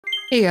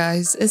Hey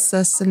guys, it's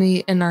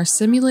Destiny, and our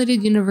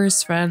simulated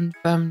universe friend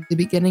from the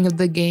beginning of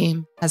the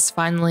game has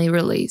finally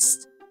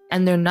released,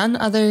 and they're none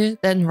other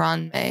than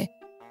Ruan Mei.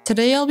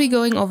 Today I'll be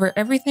going over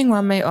everything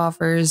Ruan Mei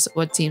offers,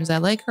 what teams I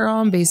like her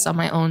on based on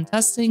my own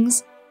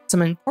testings,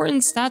 some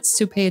important stats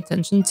to pay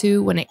attention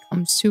to when it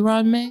comes to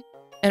Ruan Mei,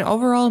 and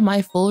overall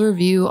my full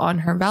review on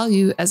her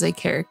value as a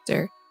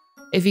character.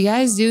 If you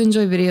guys do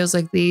enjoy videos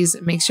like these,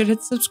 make sure to hit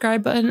the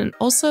subscribe button and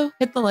also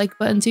hit the like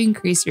button to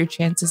increase your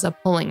chances of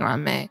pulling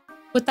Ruan Mei.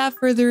 Without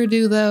further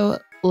ado though,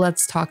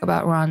 let's talk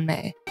about Ruan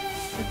Mei.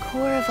 The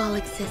core of all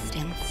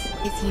existence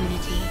is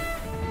unity.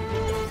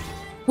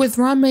 With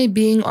Ruan Mei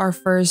being our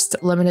first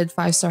limited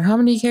 5-star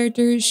harmony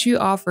character, she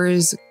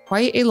offers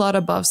quite a lot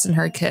of buffs in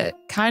her kit,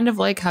 kind of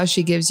like how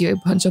she gives you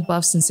a bunch of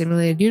buffs in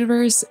Simulated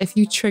Universe if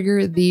you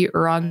trigger the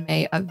Ruan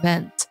Mei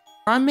event.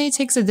 Ruan Mei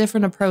takes a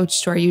different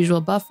approach to our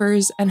usual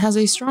buffers and has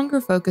a stronger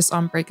focus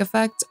on break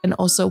effect and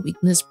also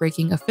weakness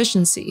breaking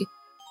efficiency,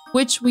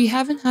 which we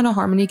haven't had a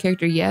harmony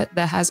character yet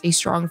that has a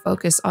strong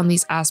focus on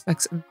these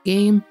aspects in the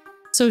game,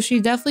 so she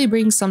definitely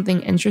brings something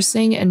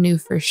interesting and new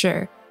for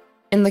sure.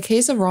 In the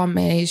case of Ruan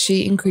Mei,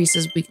 she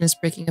increases weakness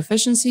breaking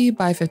efficiency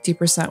by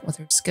 50% with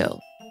her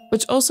skill,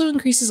 which also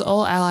increases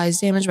all allies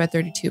damage by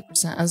 32%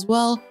 as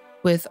well,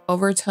 with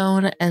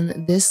overtone,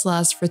 and this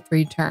lasts for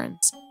 3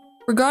 turns.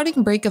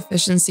 Regarding break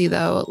efficiency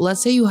though,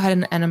 let's say you had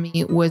an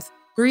enemy with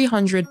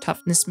 300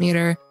 toughness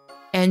meter,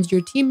 and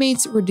your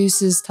teammates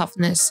reduces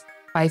toughness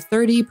by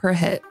 30 per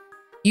hit.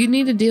 You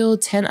need to deal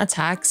 10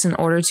 attacks in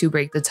order to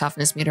break the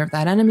toughness meter of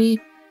that enemy,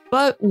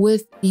 but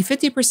with the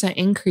 50%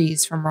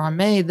 increase from Ruan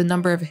Mei, the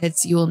number of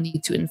hits you will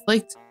need to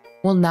inflict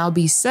will now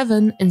be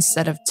 7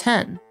 instead of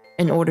 10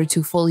 in order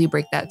to fully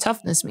break that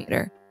toughness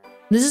meter.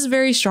 This is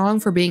very strong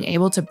for being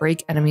able to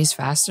break enemies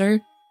faster,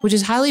 which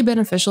is highly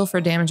beneficial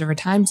for damage over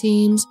time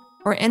teams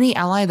or any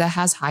ally that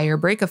has higher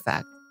break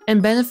effect,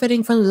 and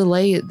benefiting from the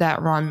delay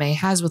that Ruan Mei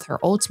has with her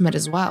ultimate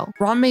as well.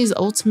 Ruan Mei's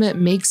ultimate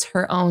makes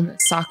her own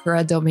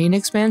Sakura domain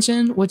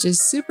expansion, which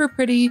is super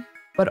pretty,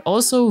 but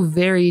also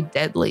very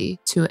deadly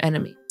to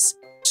enemies.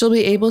 She'll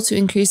be able to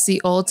increase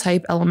the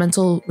all-type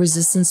elemental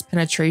resistance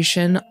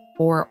penetration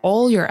for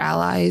all your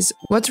allies.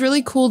 What's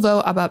really cool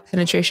though about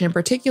penetration in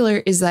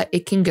particular is that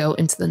it can go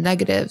into the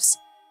negatives,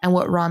 and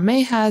what Ruan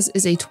Mei has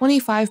is a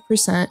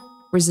 25%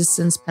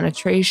 resistance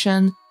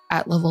penetration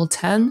at level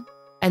 10,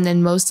 and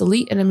then most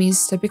elite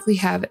enemies typically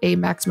have a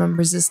maximum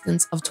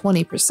resistance of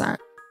 20%,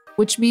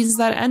 which means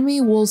that enemy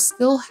will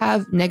still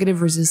have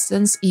negative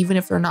resistance even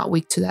if they're not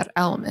weak to that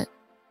element.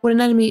 When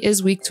an enemy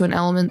is weak to an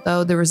element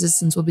though, the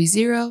resistance will be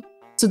 0,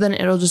 so then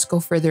it'll just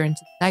go further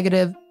into the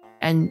negative,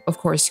 and of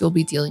course you'll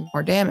be dealing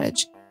more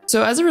damage.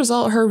 So as a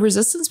result, her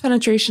resistance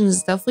penetration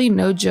is definitely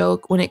no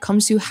joke when it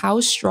comes to how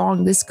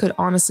strong this could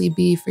honestly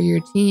be for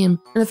your team,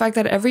 and the fact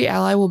that every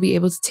ally will be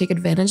able to take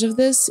advantage of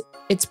this,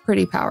 it's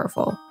pretty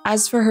powerful.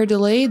 As for her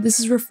delay, this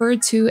is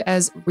referred to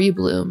as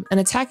Rebloom, and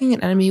attacking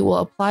an enemy will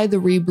apply the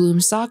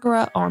Rebloom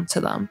Sakura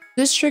onto them.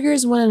 This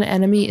triggers when an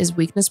enemy is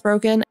weakness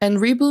broken, and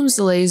Rebloom's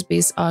delay is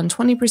based on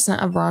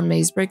 20% of Ruan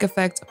Mei's break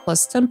effect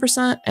plus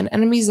 10%, and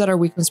enemies that are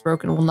weakness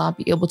broken will not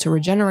be able to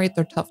regenerate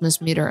their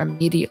toughness meter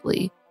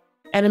immediately.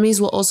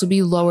 Enemies will also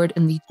be lowered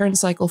in the turn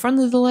cycle from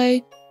the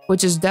delay,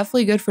 which is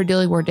definitely good for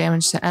dealing more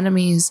damage to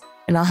enemies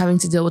and not having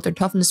to deal with their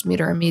toughness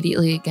meter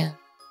immediately again.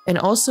 And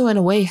also in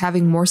a way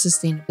having more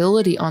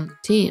sustainability on the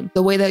team.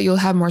 The way that you'll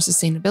have more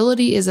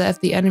sustainability is that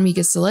if the enemy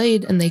gets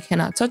delayed and they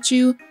cannot touch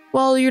you,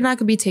 well, you're not going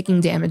to be taking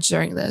damage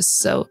during this,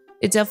 so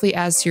it definitely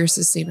adds to your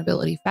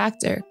sustainability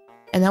factor.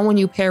 And then when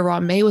you pair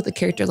Ruan Mei with a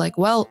character like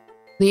Welt,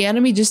 the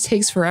enemy just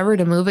takes forever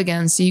to move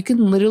again, so you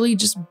can literally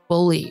just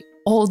bully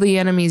all the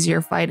enemies you're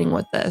fighting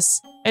with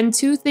this. And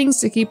 2 things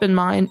to keep in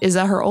mind is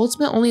that her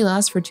ultimate only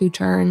lasts for 2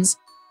 turns,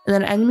 and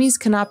that enemies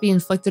cannot be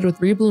inflicted with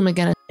Rebloom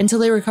again until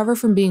they recover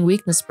from being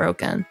weakness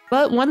broken.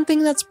 But one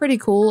thing that's pretty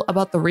cool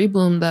about the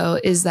Rebloom though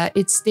is that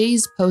it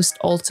stays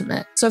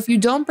post-ultimate. So if you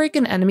don't break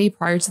an enemy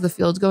prior to the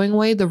field going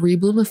away, the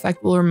Rebloom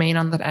effect will remain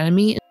on that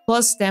enemy,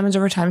 plus damage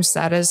over time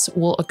status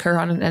will occur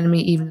on an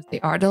enemy even if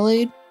they are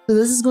delayed. So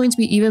this is going to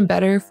be even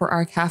better for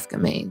our Kafka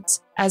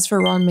mains. As for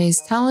Ruan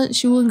Mei's talent,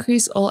 she will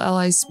increase all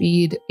allies'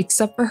 speed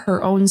except for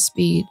her own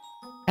speed,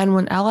 and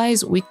when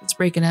allies weakness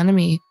break an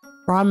enemy,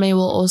 Ruan Mei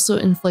will also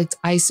inflict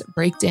ice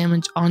break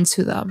damage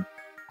onto them.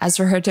 As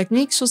for her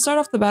technique, she'll start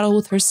off the battle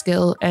with her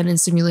skill and in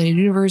Simulated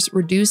Universe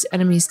reduce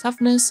enemies'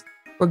 toughness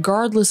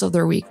regardless of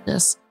their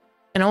weakness,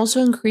 and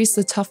also increase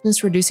the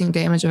toughness reducing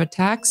damage of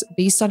attacks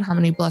based on how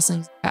many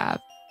blessings you have.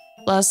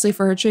 Lastly,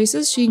 for her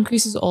traces, she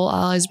increases all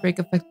allies' break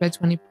effect by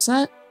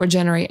 20%,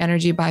 regenerate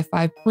energy by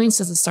 5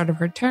 points at the start of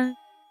her turn,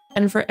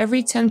 and for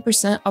every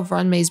 10% of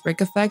Ruan Mei's break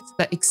effect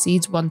that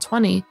exceeds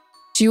 120,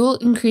 she will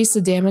increase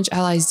the damage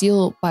allies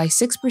deal by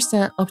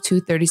 6% up to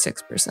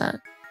 36%.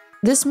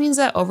 This means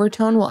that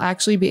Overtone will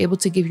actually be able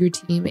to give your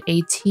team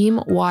a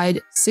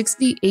team-wide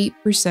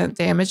 68%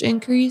 damage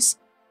increase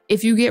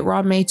if you get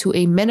Ruan Mei to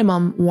a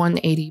minimum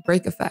 180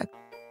 break effect.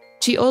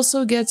 She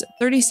also gets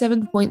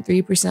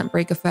 37.3%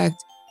 break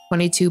effect,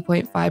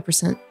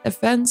 22.5%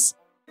 defense,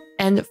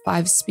 and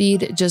 5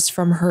 speed just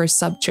from her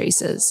sub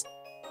traces.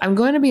 I'm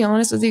going to be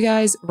honest with you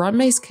guys, Ruan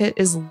Mei's kit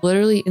is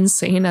literally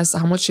insane as to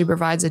how much she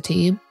provides a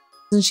team,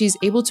 since she's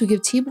able to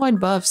give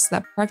team-wide buffs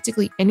that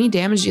practically any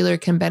damage dealer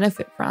can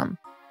benefit from.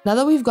 Now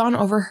that we've gone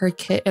over her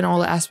kit and all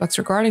the aspects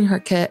regarding her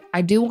kit,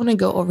 I do want to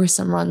go over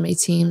some Ruan Mei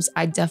teams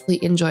I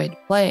definitely enjoyed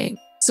playing.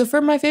 So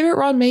for my favorite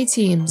Ruan Mei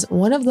teams,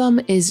 one of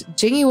them is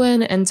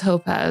Tingyun and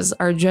Topaz.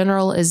 Our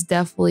general is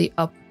definitely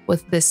up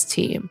with this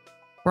team.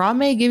 Ruan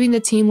Mei giving the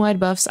team-wide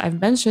buffs I've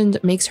mentioned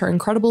makes her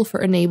incredible for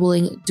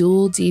enabling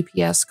dual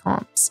DPS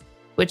comps,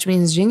 which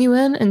means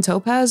Tingyun and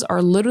Topaz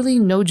are literally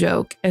no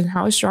joke in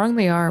how strong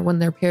they are when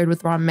they're paired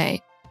with Ruan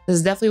Mei. This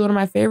is definitely one of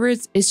my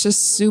favorites. It's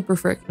just super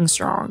freaking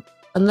strong.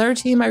 Another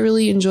team I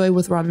really enjoy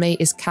with Ruan Mei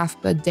is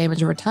Kafka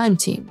damage over time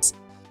teams,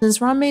 since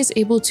Ruan Mei is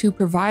able to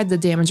provide the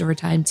damage over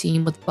time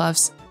team with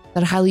buffs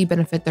that highly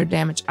benefit their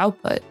damage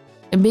output,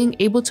 and being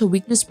able to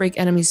weakness break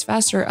enemies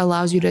faster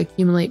allows you to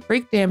accumulate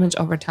break damage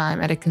over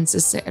time at a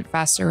consistent and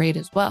faster rate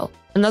as well.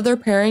 Another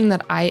pairing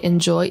that I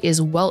enjoy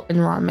is Welt and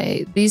Ruan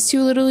Mei. These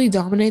two literally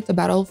dominate the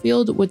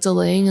battlefield with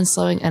delaying and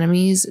slowing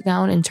enemies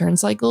down in turn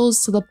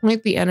cycles to the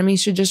point the enemy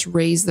should just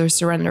raise their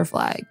surrender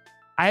flag.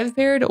 I've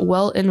paired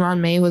Welt and Ruan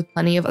Mei with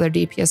plenty of other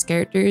DPS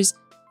characters,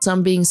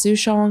 some being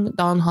Sushong,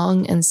 Dan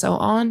Heng, and so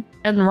on,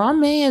 and Ruan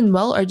Mei and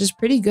Welt are just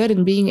pretty good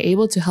in being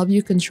able to help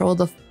you control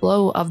the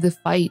flow of the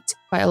fight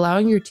by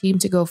allowing your team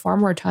to go far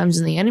more times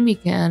than the enemy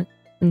can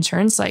in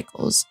turn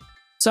cycles.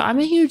 So I'm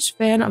a huge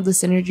fan of the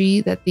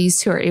synergy that these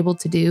two are able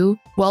to do.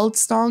 Welt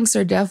stonks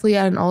are definitely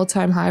at an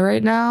all-time high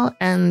right now,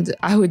 and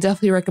I would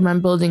definitely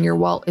recommend building your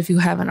Welt if you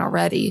haven't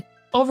already.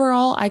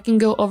 Overall, I can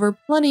go over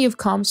plenty of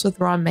comps with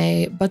Ruan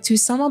Mei, but to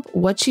sum up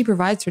what she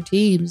provides for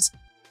teams,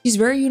 she's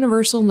very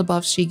universal in the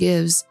buffs she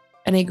gives,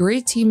 and a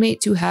great teammate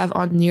to have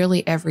on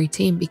nearly every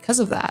team because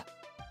of that.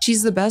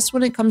 She's the best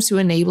when it comes to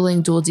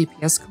enabling dual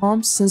DPS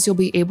comps, since you'll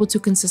be able to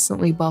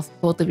consistently buff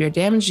both of your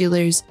damage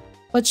dealers,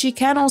 but she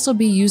can also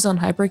be used on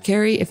hyper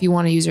carry if you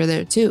want to use her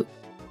there too.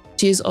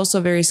 She is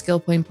also very skill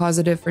point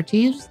positive for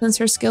teams, since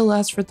her skill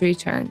lasts for 3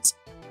 turns,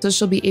 so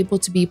she'll be able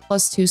to be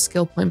 +2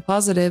 skill point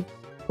positive,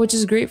 which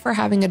is great for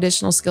having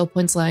additional skill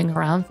points lying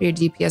around for your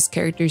DPS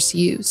characters to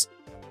use,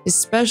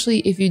 especially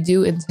if you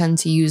do intend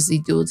to use the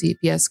dual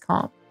DPS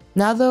comp.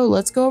 Now though,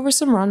 let's go over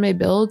some Ruan Mei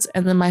builds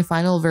and then my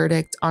final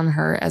verdict on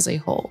her as a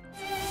whole.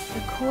 The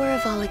core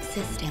of all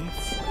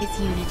existence is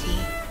unity.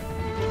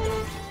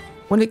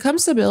 When it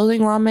comes to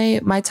building Ruan Mei,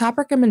 my top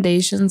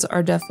recommendations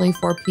are definitely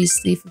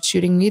 4-piece Thief of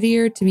Shooting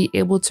Meteor to be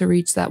able to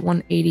reach that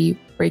 180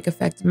 break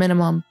effect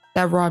minimum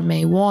that Ruan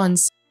Mei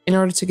wants in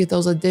order to get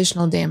those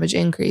additional damage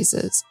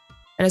increases.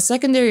 And a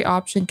secondary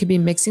option could be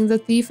mixing the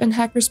Thief and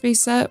Hackerspace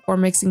set, or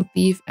mixing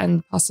Thief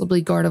and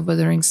possibly Guard of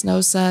Withering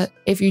Snow set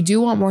if you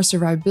do want more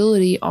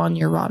survivability on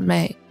your Ruan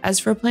Mei. As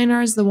for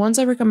planars, the ones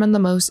I recommend the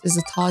most is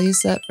the Talia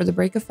set for the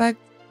break effect,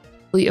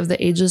 Fleet of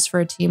the Ageless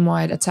for a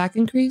team-wide attack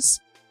increase,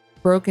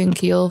 Broken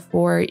Keel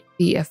for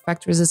the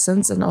effect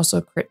resistance and also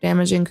crit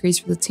damage increase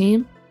for the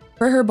team.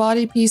 For her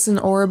body piece and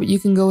orb, you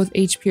can go with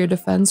HP or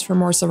defense for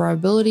more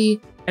survivability,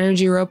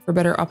 Energy Rope for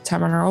better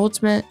uptime on her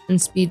ultimate, and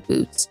Speed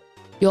Boots.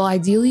 You'll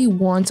ideally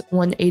want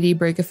 180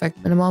 break effect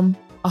minimum,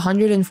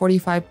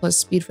 145 plus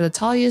speed for the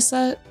Talia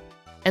set,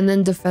 and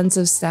then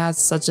defensive stats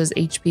such as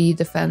HP,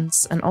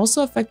 defense, and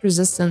also effect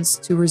resistance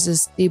to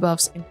resist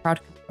debuffs and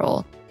crowd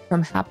control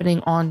from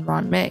happening on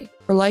Ruan Mei.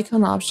 For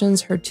Lycone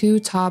options, her 2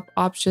 top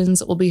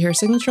options will be her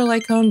signature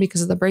Lycone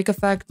because of the break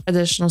effect,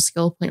 additional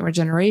skill point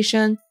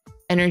regeneration,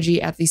 energy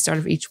at the start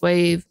of each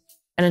wave,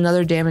 and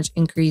another damage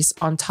increase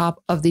on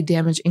top of the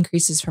damage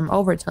increases from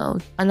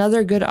Overtone.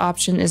 Another good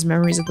option is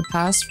Memories of the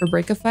Past for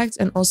break effect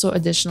and also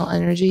additional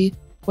energy,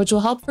 which will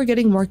help for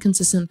getting more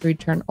consistent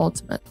 3-turn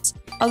ultimates.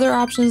 Other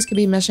options could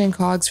be Meshing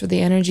Cogs for the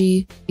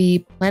energy, the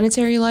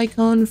Planetary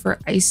Lycone for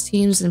ice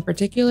teams in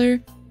particular,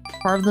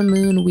 Carve the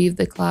Moon, Weave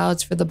the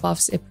Clouds for the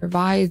buffs it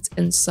provides,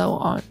 and so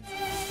on.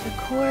 The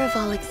core of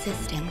all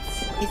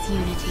existence is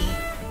unity.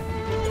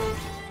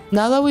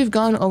 Now that we've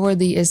gone over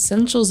the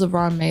essentials of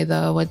Ruan Mei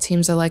though, what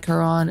teams I like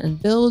her on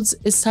and builds,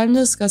 it's time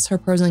to discuss her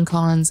pros and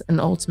cons and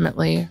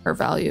ultimately her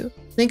value.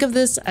 Think of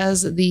this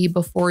as the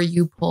before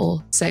you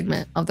pull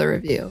segment of the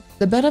review.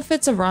 The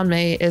benefits of Ruan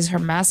Mei is her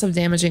massive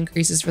damage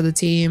increases for the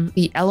team,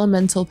 the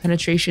elemental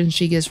penetration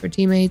she gives for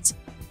teammates,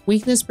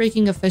 weakness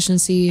breaking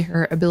efficiency,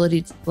 her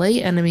ability to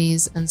delay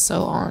enemies, and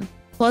so on.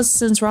 Plus,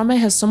 since Ruan Mei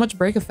has so much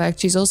break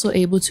effect, she's also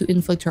able to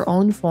inflict her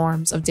own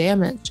forms of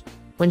damage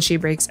when she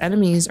breaks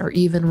enemies or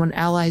even when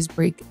allies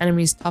break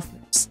enemies'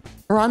 toughness.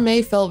 Ruan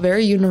Mei felt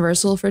very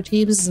universal for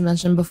teams as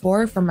mentioned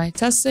before from my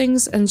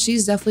testings, and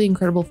she's definitely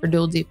incredible for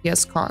dual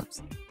DPS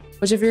comps,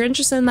 which if you're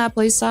interested in that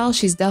playstyle,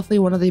 she's definitely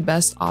one of the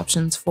best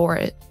options for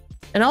it.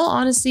 In all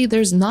honesty,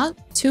 there's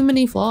not too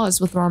many flaws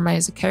with Ruan Mei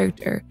as a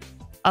character,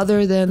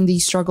 other than the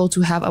struggle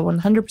to have a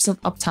 100%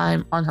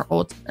 uptime on her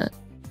ultimate,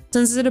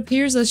 since it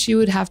appears that she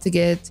would have to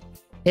get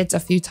hit a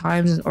few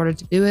times in order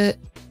to do it.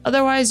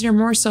 Otherwise, you're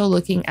more so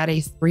looking at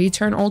a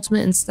 3-turn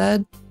ultimate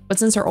instead, but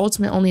since her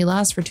ultimate only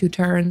lasts for 2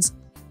 turns,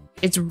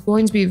 it's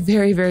going to be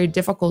very, very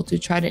difficult to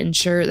try to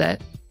ensure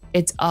that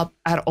it's up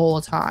at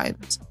all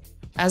times.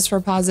 As for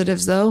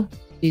positives though,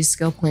 She's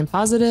skill point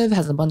positive,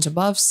 has a bunch of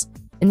buffs,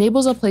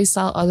 enables a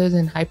playstyle other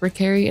than hyper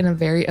carry in a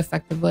very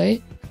effective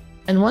way.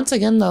 And once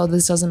again though,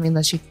 this doesn't mean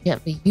that she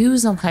can't be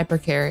used on hyper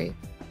carry.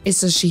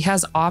 It's just she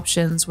has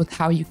options with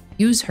how you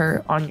use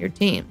her on your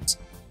teams.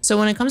 So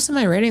when it comes to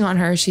my rating on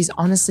her, she's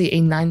honestly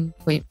a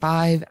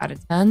 9.5 out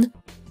of 10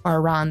 or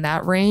around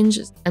that range.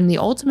 And the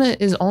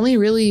ultimate is only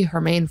really her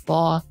main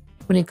flaw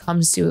when it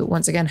comes to,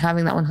 once again,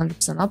 having that 100%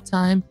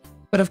 uptime.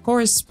 But of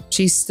course,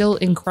 she's still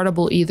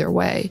incredible either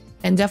way,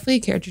 and definitely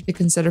a character to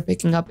consider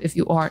picking up if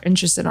you are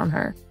interested on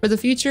her. For the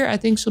future, I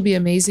think she'll be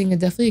amazing and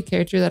definitely a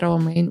character that will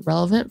remain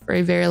relevant for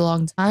a very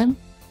long time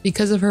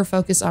because of her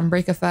focus on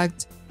break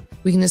effect,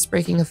 weakness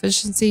breaking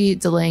efficiency,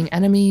 delaying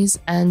enemies,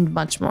 and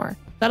much more.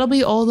 That'll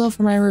be all though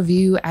for my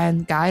review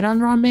and guide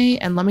on Ruan Mei,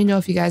 and let me know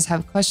if you guys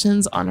have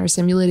questions on our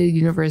simulated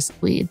universe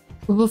lead.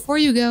 But before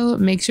you go,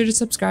 make sure to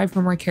subscribe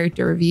for more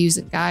character reviews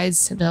and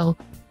guides to know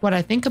what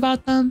I think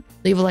about them.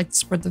 Leave a like to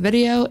support the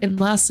video, and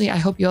lastly, I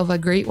hope you have a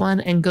great one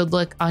and good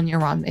luck on your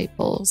Ruan Mei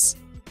pulls.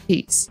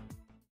 Peace.